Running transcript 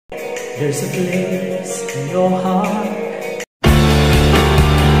There's a place in your heart.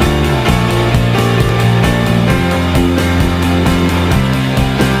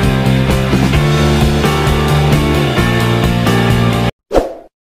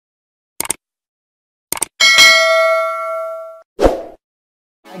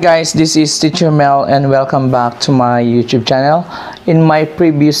 Hi guys, this is Teacher Mel and welcome back to my YouTube channel. In my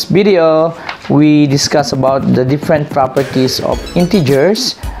previous video, we discussed about the different properties of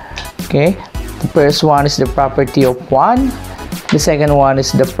integers. Okay, the first one is the property of 1, the second one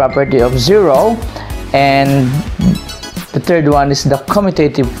is the property of 0, and the third one is the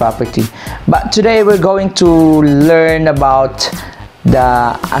commutative property. But today we're going to learn about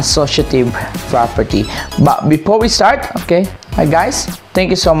the associative property. But before we start, okay, hi guys, thank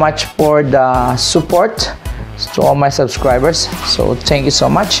you so much for the support to all my subscribers, so thank you so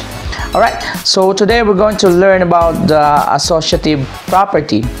much. All right, so today we're going to learn about the associative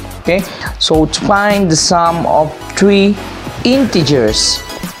property. Okay, so to find the sum of three integers,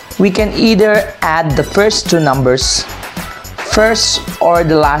 we can either add the first two numbers first or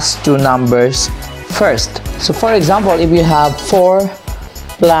the last two numbers first. So for example, if you have 4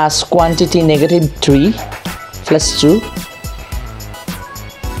 plus quantity negative 3 plus 2,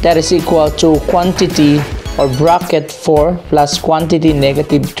 that is equal to quantity or bracket 4 plus quantity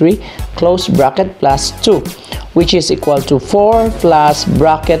negative 3 close bracket plus 2, which is equal to 4 plus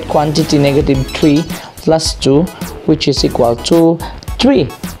bracket quantity negative 3 plus 2, which is equal to 3.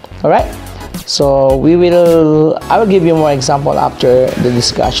 All right, so I will give you more example after the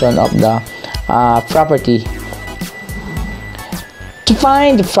discussion of the property. To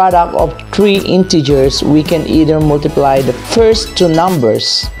find the product of three integers, we can either multiply the first two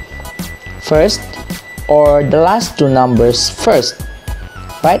numbers first or the last two numbers first,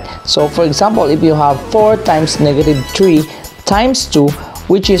 right? So for example, if you have 4 times negative 3 times 2,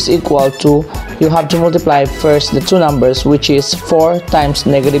 which is equal to, you have to multiply first the two numbers, which is 4 times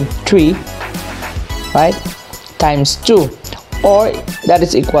negative 3, right, times 2, or that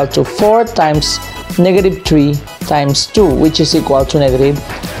is equal to 4 times negative 3 times 2, which is equal to negative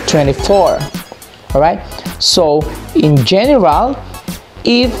 24. All right, so in general,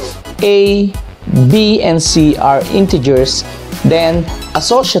 if A, B, and C are integers, then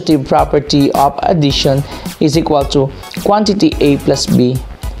associative property of addition is equal to quantity A plus B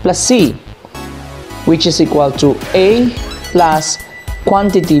plus C, which is equal to A plus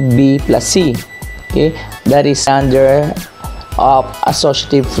quantity B plus C. Okay, that is under of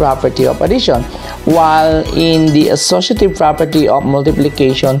associative property of addition. While in the associative property of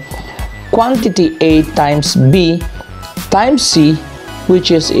multiplication, quantity A times B times C,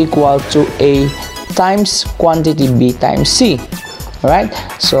 which is equal to A times quantity B times C. All right,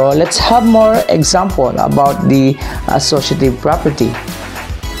 so let's have more example about the associative property.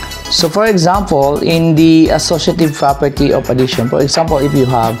 So for example, in the associative property of addition, for example, if you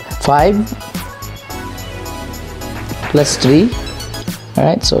have 5 plus 3, all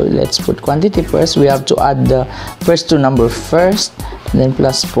right, so let's put quantity first. We have to add the first two numbers first, and then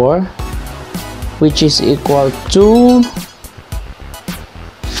plus 4, which is equal to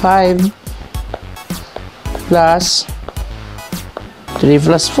 5 plus 3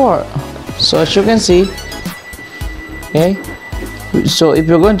 plus 4. So as you can see, okay, so if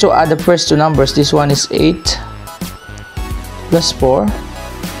you're going to add the first two numbers, this one is 8 plus 4,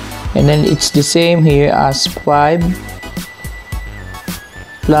 and then it's the same here as 5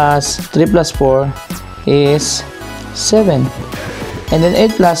 plus 3 plus 4 is 7, and then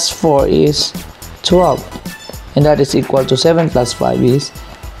 8 plus 4 is 12, and that is equal to 7 plus 5 is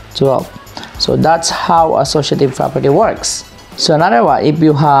 12. So that's how associative property works. So another one, if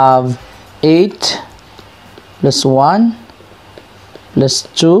you have 8 plus 1 plus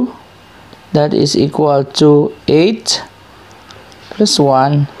 2, that is equal to 8 plus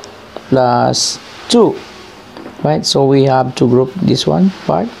 1 plus 2, right? So we have to group this one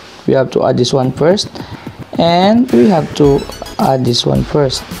part. We have to add this one first, and we have to add this one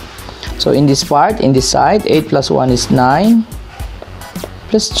first. So in this part, in this side, 8 plus 1 is 9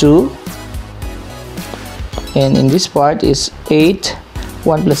 plus 2, and in this part is 8,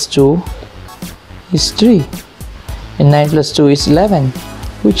 1 plus 2 is 3, and 9 plus 2 is 11,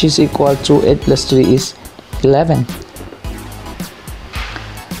 which is equal to 8 plus 3 is 11.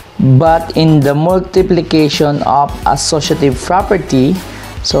 But in the multiplication of associative property,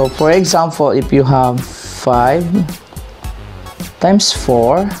 so for example, if you have 5 times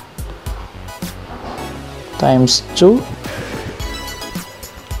 4 times 2,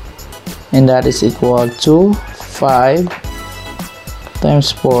 and that is equal to 5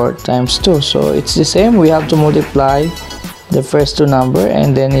 times 4 times 2. So it's the same, we have to multiply the first two number,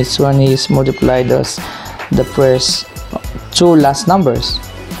 and then it's when is multiply the first two last numbers.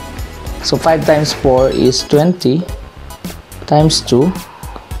 So 5 times 4 is 20 times 2,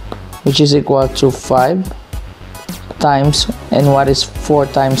 which is equal to 5 times, and what is 4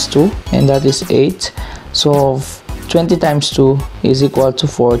 times 2, and that is 8. So 20 times 2 is equal to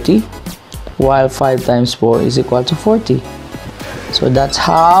 40, while 5 times 4 is equal to 40. So that's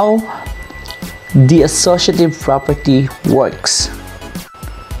how the associative property works.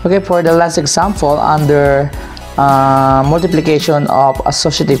 Okay, for the last example under multiplication of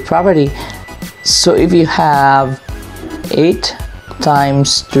associative property, so if you have 8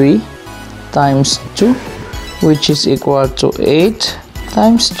 times 3 times 2, which is equal to 8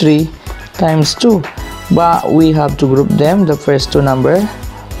 times 3 times 2, but we have to group them, the first two number,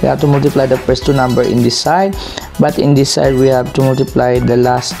 we have to multiply the first two number in this side, but in this side we have to multiply the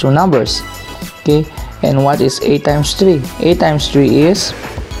last two numbers. Okay, and what is 8 times 3? 8 times 3 is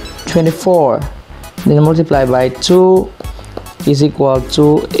 24, then multiply by 2 is equal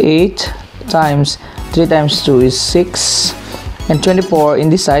to 8 times 3 times 2 is 6, and 24 in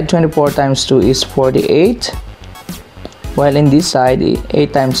this side, 24 times 2 is 48, while in this side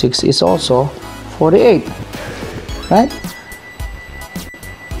 8 times 6 is also 48, right?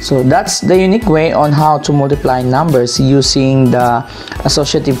 So that's the unique way on how to multiply numbers using the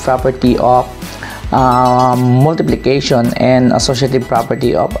associative property of multiplication and associative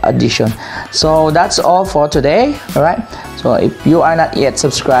property of addition. So that's all for today. All right, so if you are not yet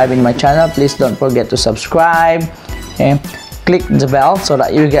subscribed in my channel, please don't forget to subscribe and click the bell so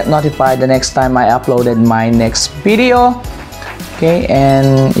that you get notified the next time I uploaded my next video. Okay,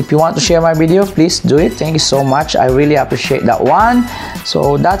 and if you want to share my video, please do it. Thank you so much, I really appreciate that one.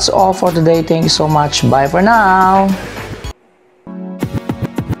 So that's all for today. Thank you so much. Bye for now.